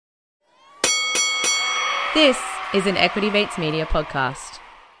This is an Equity Mates Media podcast.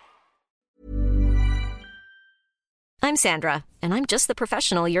 I'm Sandra, and I'm just the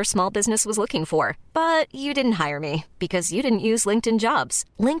professional your small business was looking for. But you didn't hire me because you didn't use LinkedIn Jobs.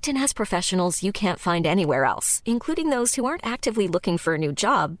 LinkedIn has professionals you can't find anywhere else, including those who aren't actively looking for a new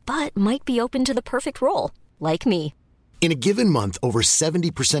job, but might be open to the perfect role, like me. In a given month, over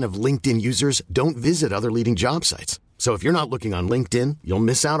 70% of LinkedIn users don't visit other leading job sites. So if you're not looking on LinkedIn, you'll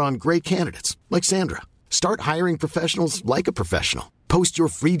miss out on great candidates like Sandra. Start hiring professionals like a professional. Post your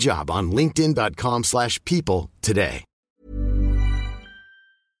free job on linkedin.com/people today.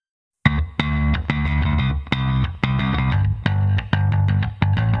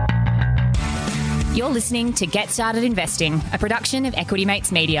 You're listening to Get Started Investing, a production of Equity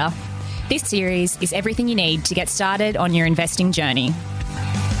Mates Media. This series is everything you need to get started on your investing journey.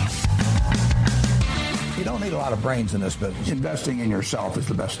 You don't need a lot of brains in this business. Investing in yourself is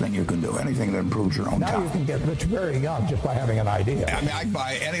the best thing you can do. Anything that improves your own Now time. you can get rich very young just by having an idea. I mean, I can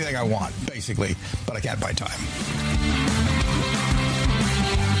buy anything I want, basically, but I can't buy time.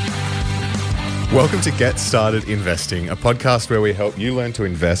 Welcome to Get Started Investing, a podcast where we help you learn to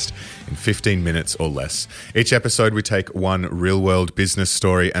invest in 15 minutes or less. Each episode, we take one real-world business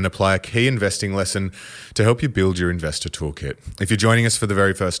story and apply a key investing lesson to help you build your investor toolkit. If you're joining us for the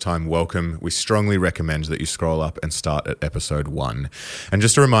very first time, welcome. We strongly recommend that you scroll up and start at episode 1. And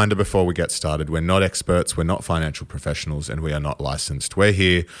just a reminder before we get started, we're not experts, we're not financial professionals, and we are not licensed. We're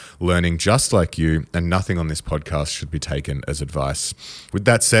here learning just like you, and nothing on this podcast should be taken as advice. With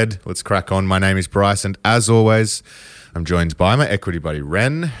that said, let's crack on. My name is Bryce, and as always, I'm joined by my equity buddy,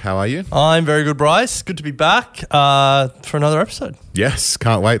 Ren. How are you? I'm very good, Bryce. Good to be back for another episode. Yes,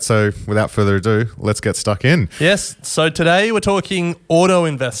 can't wait. So without further ado, let's get stuck in. Yes, so today we're talking auto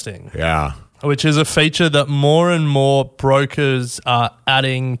investing. Yeah. Which is a feature that more and more brokers are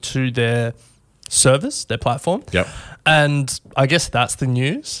adding to their service, their platform. Yep. And I guess that's the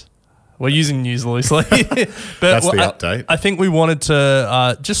news. We're using news loosely. But that's the update. I think we wanted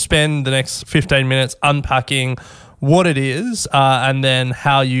to just spend the next 15 minutes unpacking what it is and then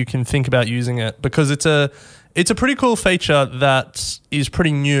how you can think about using it, because it's a pretty cool feature that is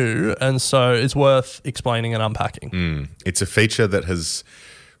pretty new, and so it's worth explaining and unpacking. It's a feature that has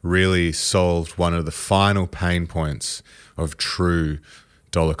really solved one of the final pain points of true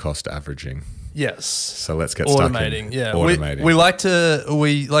dollar cost averaging. Yes. So let's get stuck in. Automating. Yeah. Automating.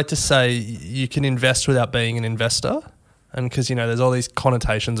 We like to say you can invest without being an investor, and because there's all these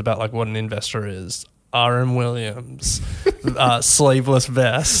connotations about like what an investor is. R.M. Williams, sleeveless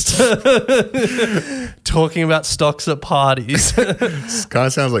vest, talking about stocks at parties. Kind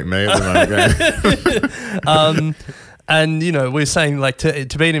of sounds like me at the moment. And, we're saying like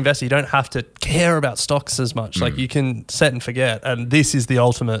to be an investor, you don't have to care about stocks as much. Like you can set and forget. And this is the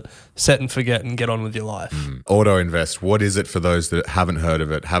ultimate set and forget and get on with your life. Auto invest. What is it for those that haven't heard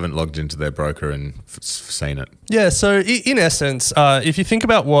of it, haven't logged into their broker and seen it? Yeah. So in essence, if you think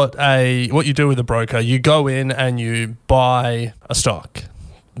about what you do with a broker, you go in and you buy a stock.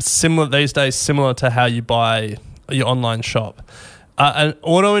 Similar these days, similar to how you buy your online shop. An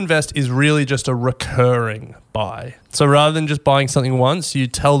auto invest is really just a recurring buy. So rather than just buying something once, you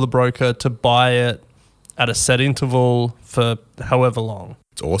tell the broker to buy it at a set interval for however long.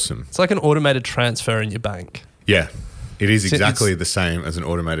 It's awesome. It's like an automated transfer in your bank. Yeah. It is exactly the same as an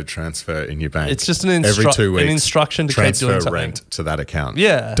automated transfer in your bank. It's just an every 2 weeks, instruction to keep doing something. Transfer rent to that account.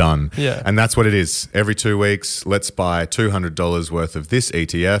 Yeah. Done. Yeah. And that's what it is. Every 2 weeks, let's buy $200 worth of this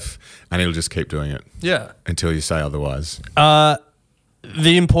ETF, and it'll just keep doing it. Yeah. Until you say otherwise.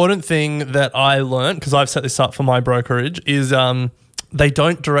 The important thing that I learned, because I've set this up for my brokerage, is they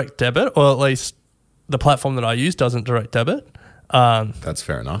don't direct debit, or at least the platform that I use doesn't direct debit. That's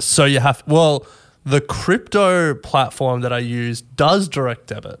fair enough. So the crypto platform that I use does direct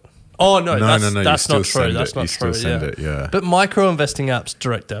debit. Oh, no, that's not true. That's not true. You still send it, yeah. But micro investing apps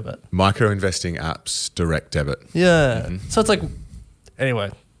direct debit. Micro investing apps direct debit. Yeah. So it's like, anyway,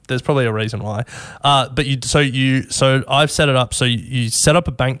 there's probably a reason why. So I've set it up. So you set up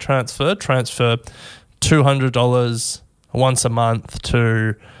a bank transfer $200 once a month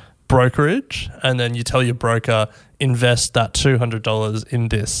to brokerage, and then you tell your broker, invest that $200 in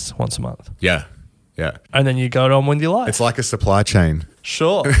this once a month. Yeah. Yeah. And then you go on with your life. It's like a supply chain.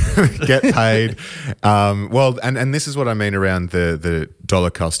 Sure. Get paid. And this is what I mean around the dollar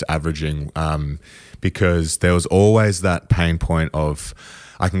cost averaging, because there was always that pain point of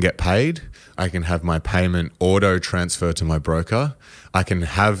I can get paid, I can have my payment auto transfer to my broker, I can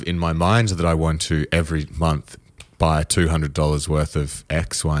have in my mind that I want to every month buy $200 worth of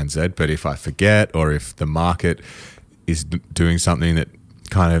X, Y, and Z, but if I forget or if the market is doing something that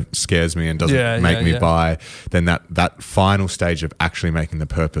kind of scares me and doesn't make me buy, then that final stage of actually making the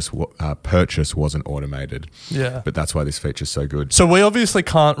purchase wasn't automated. Yeah. But that's why this feature is so good. So we obviously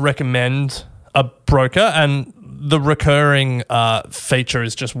can't recommend a broker, and the recurring feature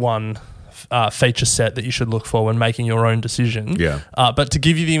is just one feature set that you should look for when making your own decision. Yeah. But to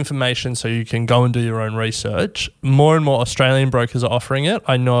give you the information so you can go and do your own research, more and more Australian brokers are offering it.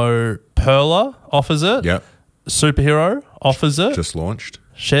 I know Pearler offers it. Yeah. Superhero offers it. Just launched.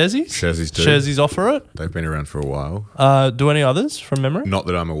 Sharesies do. Sharesies offer it. They've been around for a while. Do any others from memory? Not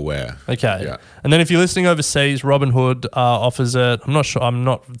that I'm aware. Okay. Yeah. And then if you're listening overseas, Robinhood offers it. I'm not sure. I'm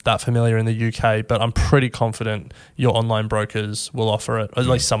not that familiar in the UK, but I'm pretty confident your online brokers will offer it. At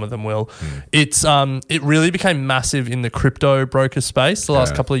least some of them will. It's it really became massive in the crypto broker space the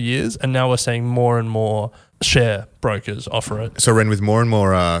last couple of years, and now we're seeing more and more share brokers offer it. So, Ren, with more and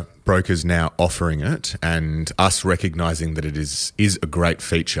more brokers now offering it, and us recognizing that it is a great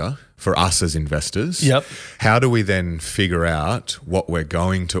feature for us as investors, how do we then figure out what we're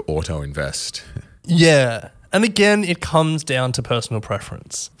going to auto invest? Yeah. And again, it comes down to personal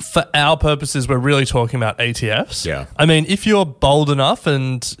preference. For our purposes, we're really talking about ETFs. Yeah. I mean, if you're bold enough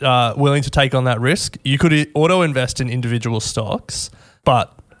and willing to take on that risk, you could auto invest in individual stocks,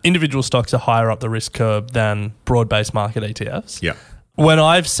 but individual stocks are higher up the risk curve than broad-based market ETFs. Yeah. When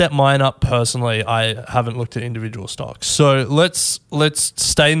I've set mine up personally, I haven't looked at individual stocks. So let's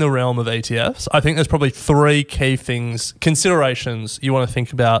stay in the realm of ETFs. I think there's probably 3 key considerations you want to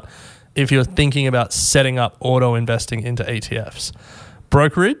think about if you're thinking about setting up auto investing into ETFs.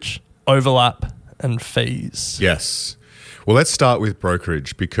 Brokerage, overlap, and fees. Yes. Well, let's start with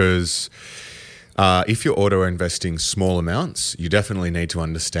brokerage, because if you're auto investing small amounts, you definitely need to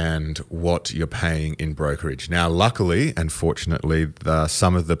understand what you're paying in brokerage. Now, luckily and fortunately,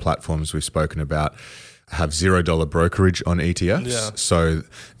 some of the platforms we've spoken about have $0 brokerage on ETFs. Yeah. So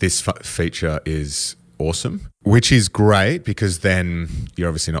this feature is awesome, which is great, because then you're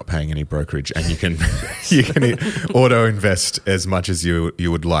obviously not paying any brokerage and you can auto invest as much as you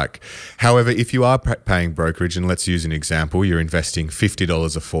would like. However, if you are paying brokerage, and let's use an example, you're investing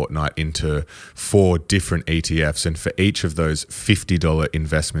 $50 a fortnight into 4 different ETFs, and for each of those $50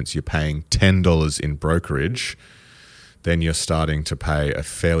 investments you're paying $10 in brokerage, then you're starting to pay a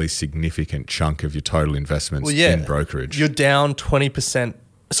fairly significant chunk of your total investments in brokerage. You're down 20%.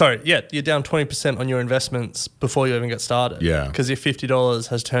 You're down 20% on your investments before you even get started. Yeah. Because your $50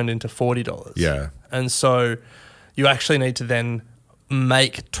 has turned into $40. Yeah. And so you actually need to then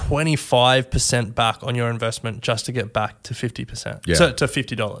make 25% back on your investment just to get back to 50%. Yeah. So to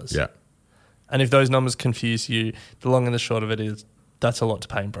 $50. Yeah. And if those numbers confuse you, the long and the short of it is that's a lot to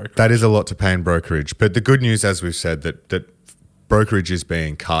pay in brokerage. That is a lot to pay in brokerage. But the good news, as we've said, that brokerage is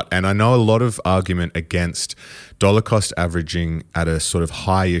being cut. And I know a lot of argument against dollar cost averaging at a sort of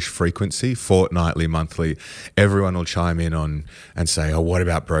high-ish frequency, fortnightly, monthly. Everyone will chime in on and say, oh, what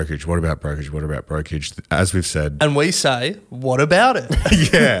about brokerage? What about brokerage? What about brokerage? As we've said. And we say, what about it?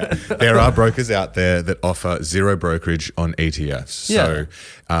 Yeah. There are brokers out there that offer $0 brokerage on ETFs. Yeah.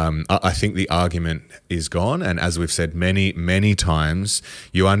 So I think the argument is gone. And as we've said many, many times,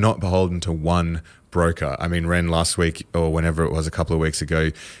 you are not beholden to one broker. I mean, Ren, last week or whenever it was, a couple of weeks ago,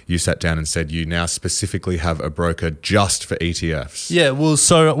 you sat down and said you now specifically have a broker just for ETFs. Yeah, well,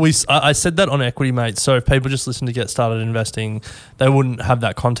 so I said that on Equity Mates. So if people just listen to Get Started Investing, they wouldn't have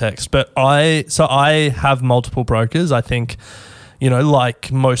that context. But I have multiple brokers. I think,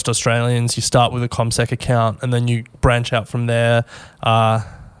 like most Australians, you start with a CommSec account and then you branch out from there.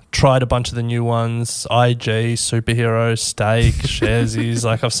 Tried a bunch of the new ones, IG, Superhero, Stake, Sharesies.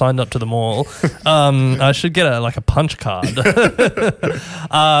 Like, I've signed up to them all. I should get a punch card.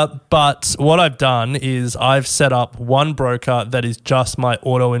 But what I've done is I've set up one broker that is just my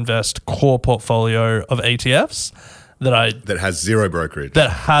auto invest core portfolio of ETFs that has $0 brokerage. That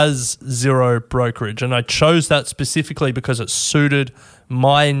has $0 brokerage. And I chose that specifically because it suited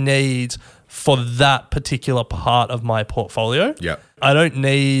my needs for that particular part of my portfolio. Yeah. I don't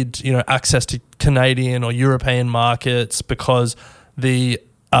need, access to Canadian or European markets because the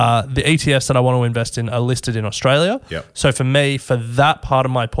ETFs that I want to invest in are listed in Australia. Yep. So for me, for that part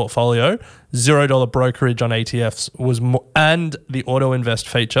of my portfolio, $0 brokerage on ETFs was more, and the auto invest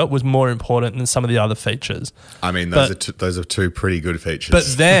feature was more important than some of the other features. I mean, those are 2 pretty good features.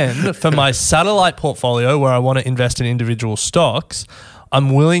 But then for my satellite portfolio where I want to invest in individual stocks,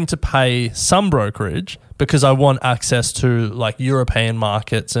 I'm willing to pay some brokerage because I want access to like European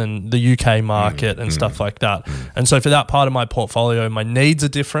markets and the UK market and stuff like that. And so for that part of my portfolio, my needs are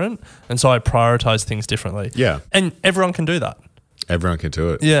different. And so I prioritize things differently. Yeah. And everyone can do that. Everyone can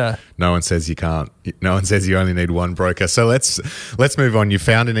do it. Yeah. No one says you can't. No one says you only need one broker. So let's move on. You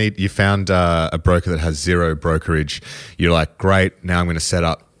found a broker that has zero brokerage. You're like, great. Now I'm going to set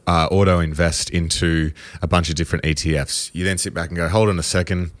up auto invest into a bunch of different ETFs. You then sit back and go, hold on a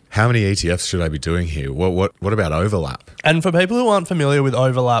second. How many ETFs should I be doing here? What about overlap? And for people who aren't familiar with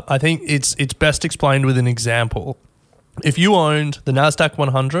overlap, I think it's best explained with an example. If you owned the NASDAQ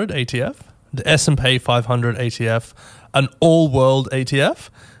 100 ETF, the S&P 500 ETF, an all-world ETF,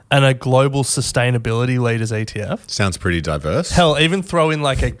 and a global sustainability leaders ETF. Sounds pretty diverse. Hell, even throw in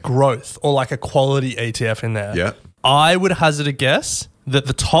like a growth or like a quality ETF in there. Yeah. I would hazard a guess that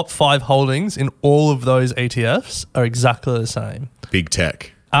the top 5 holdings in all of those ETFs are exactly the same. Big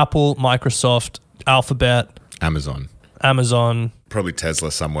tech. Apple, Microsoft, Alphabet, Amazon. Probably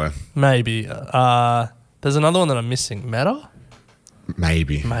Tesla somewhere. Maybe. There's another one that I'm missing. Meta?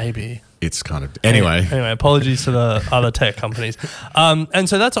 Maybe. It's kind of... Anyway, apologies to the other tech companies. And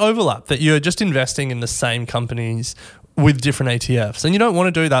so that's overlap, that you're just investing in the same companies with different ETFs. And you don't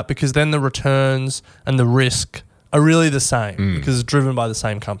want to do that because then the returns and the risk are really the same because it's driven by the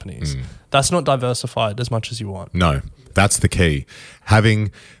same companies. That's not diversified as much as you want. No, that's the key.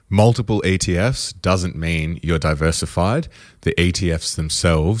 Having multiple ETFs doesn't mean you're diversified. The ETFs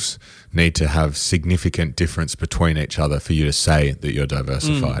themselves need to have significant difference between each other for you to say that you're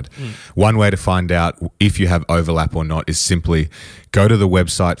diversified. One way to find out if you have overlap or not is simply go to the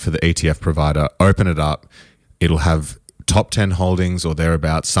website for the ETF provider, open it up. It'll have top 10 holdings or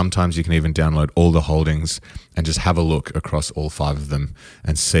thereabouts. Sometimes you can even download all the holdings and just have a look across all 5 of them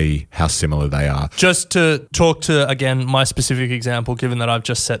and see how similar they are. Just to talk to, again, my specific example, given that I've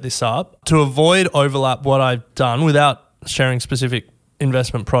just set this up, to avoid overlap, what I've done without sharing specific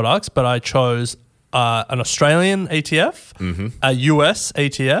investment products, but I chose an Australian ETF, a US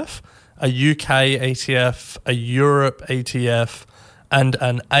ETF, a UK ETF, a Europe ETF, and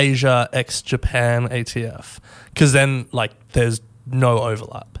an Asia ex-Japan ETF. Because then, like, there's no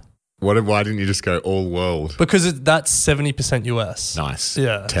overlap. Why didn't you just go all world? Because that's 70% US. Nice.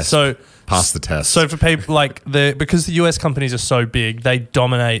 Yeah. So pass the test. So for people like because the US companies are so big, they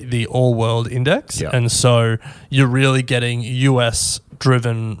dominate the all world index, and so you're really getting US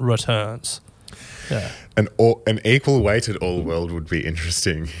driven returns. Yeah. An equal weighted all world would be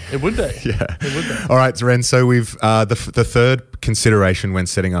interesting. It would be. Yeah. It would be. All right, Ren. So we've the third consideration when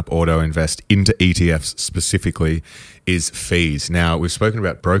setting up auto invest into ETFs specifically is fees. Now, we've spoken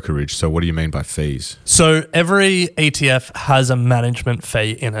about brokerage. So what do you mean by fees? So every ETF has a management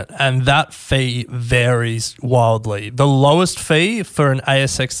fee in it, and that fee varies wildly. The lowest fee for an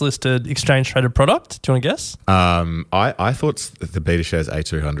ASX listed exchange traded product, do you want to guess? I thought the BetaShares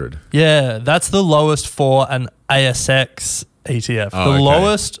A200. Yeah, that's the lowest for an ASX ETF. Oh, the okay.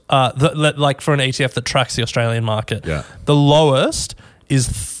 lowest, like for an ETF that tracks the Australian market, the lowest is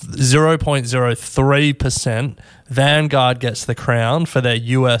 0.03%. Vanguard gets the crown for their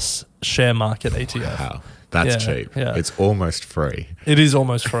US share market ETF. Wow. That's cheap. Yeah. It's almost free. It is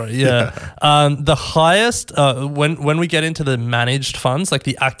almost free, yeah. The highest, when we get into the managed funds, like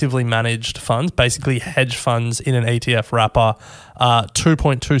the actively managed funds, basically hedge funds in an ETF wrapper,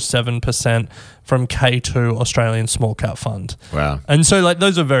 2.27% from K2 Australian Small Cap Fund. Wow. And so like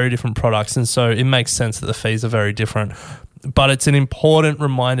those are very different products, and so it makes sense that the fees are very different. But it's an important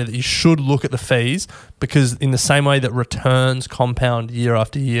reminder that you should look at the fees, because in the same way that returns compound year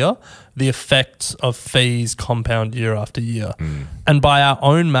after year, the effects of fees compound year after year. And by our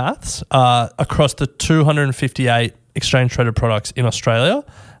own maths, across the 258 exchange traded products in Australia,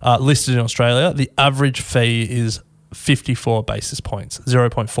 listed in Australia, the average fee is 54 basis points,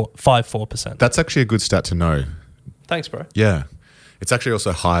 0.54%. That's actually a good stat to know. Thanks, bro. Yeah. It's actually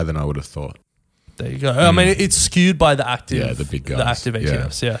also higher than I would have thought. There you go. I mean, it's skewed by the active, the big guys. the active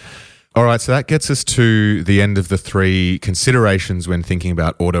ETFs. Yeah. All right, so that gets us to the end of the 3 considerations when thinking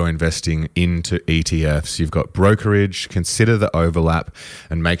about auto investing into ETFs. You've got brokerage, consider the overlap,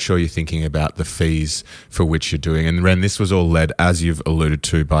 and make sure you're thinking about the fees for which you're doing. And Ren, this was all led, as you've alluded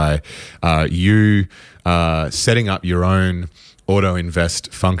to, by you setting up your own auto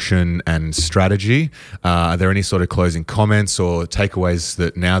invest function and strategy. Are there any sort of closing comments or takeaways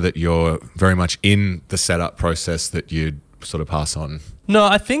that now that you're very much in the setup process that you'd sort of pass on? No,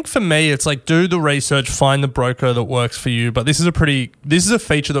 I think for me, it's like do the research, find the broker that works for you. But this is a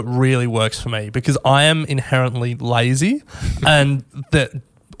feature that really works for me because I am inherently lazy, and that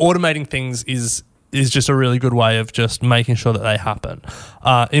automating things is just a really good way of just making sure that they happen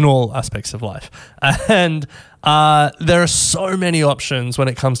in all aspects of life. And There are so many options when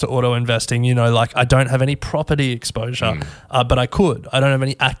it comes to auto investing. You know, like I don't have any property exposure, but I could. I don't have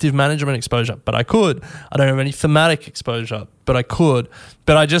any active management exposure, but I could. I don't have any thematic exposure, but I could.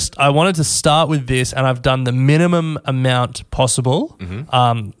 But I wanted to start with this, and I've done the minimum amount possible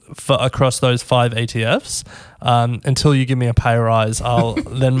for across those 5 ETFs. Until you give me a pay rise, I'll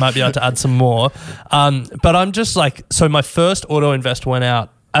then might be able to add some more. But I'm just like, so my first auto invest went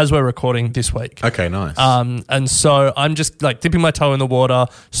out as we're recording this week. Okay, nice. And so I'm just like dipping my toe in the water,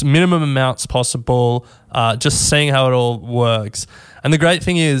 some minimum amounts possible, just seeing how it all works. And the great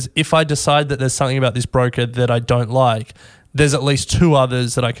thing is, if I decide that there's something about this broker that I don't like, there's at least 2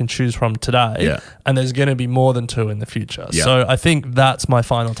 others that I can choose from today, and there's going to be more than 2 in the future. Yeah. So I think that's my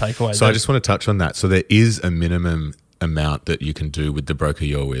final takeaway. So I just want to touch on that. So there is a minimum amount that you can do with the broker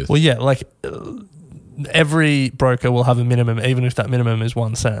you're with. Well, yeah, like every broker will have a minimum, even if that minimum is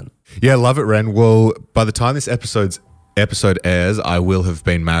 1 cent. Yeah, love it, Ren. Well, by the time this episode airs, I will have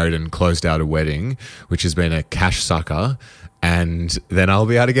been married and closed out a wedding, which has been a cash sucker. And then I'll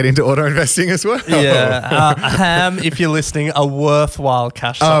be able to get into auto investing as well. Yeah. Ham, if you're listening, a worthwhile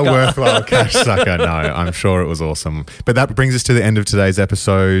cash sucker. A worthwhile cash sucker. No, I'm sure it was awesome. But that brings us to the end of today's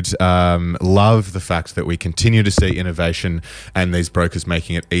episode. Love the fact that we continue to see innovation and these brokers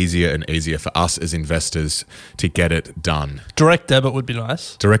making it easier and easier for us as investors to get it done. Direct debit would be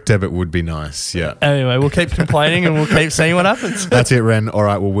nice. Direct debit would be nice, yeah. Anyway, we'll keep complaining and we'll keep seeing what happens. That's it, Ren. All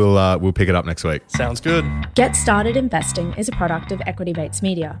right, well, we'll pick it up next week. Sounds good. Get Started Investing is a product of Equity Mates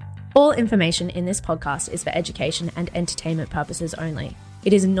Media. All information in this podcast is for education and entertainment purposes only.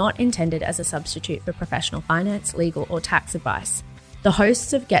 It is not intended as a substitute for professional finance, legal, or tax advice. The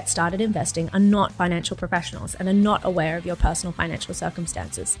hosts of Get Started Investing are not financial professionals and are not aware of your personal financial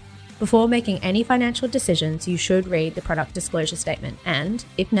circumstances. Before making any financial decisions, you should read the product disclosure statement and,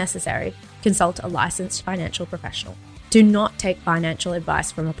 if necessary, consult a licensed financial professional. Do not take financial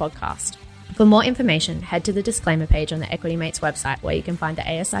advice from a podcast. For more information, head to the disclaimer page on the Equity Mates website, where you can find the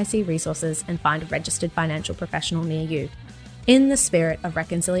ASIC resources and find a registered financial professional near you. In the spirit of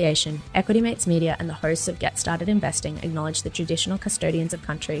reconciliation, Equity Mates Media and the hosts of Get Started Investing acknowledge the traditional custodians of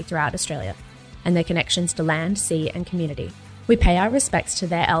country throughout Australia and their connections to land, sea, and community. We pay our respects to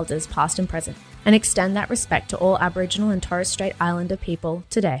their elders, past and present, and extend that respect to all Aboriginal and Torres Strait Islander people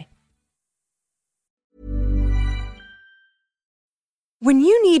today. When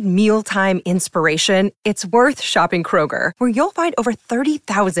you need mealtime inspiration, it's worth shopping Kroger, where you'll find over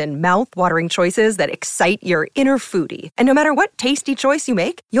 30,000 mouth-watering choices that excite your inner foodie. And no matter what tasty choice you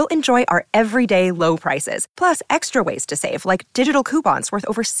make, you'll enjoy our everyday low prices, plus extra ways to save, like digital coupons worth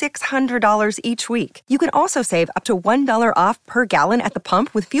over $600 each week. You can also save up to $1 off per gallon at the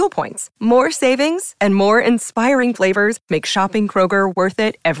pump with fuel points. More savings and more inspiring flavors make shopping Kroger worth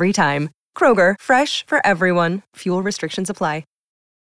it every time. Kroger, fresh for everyone. Fuel restrictions apply.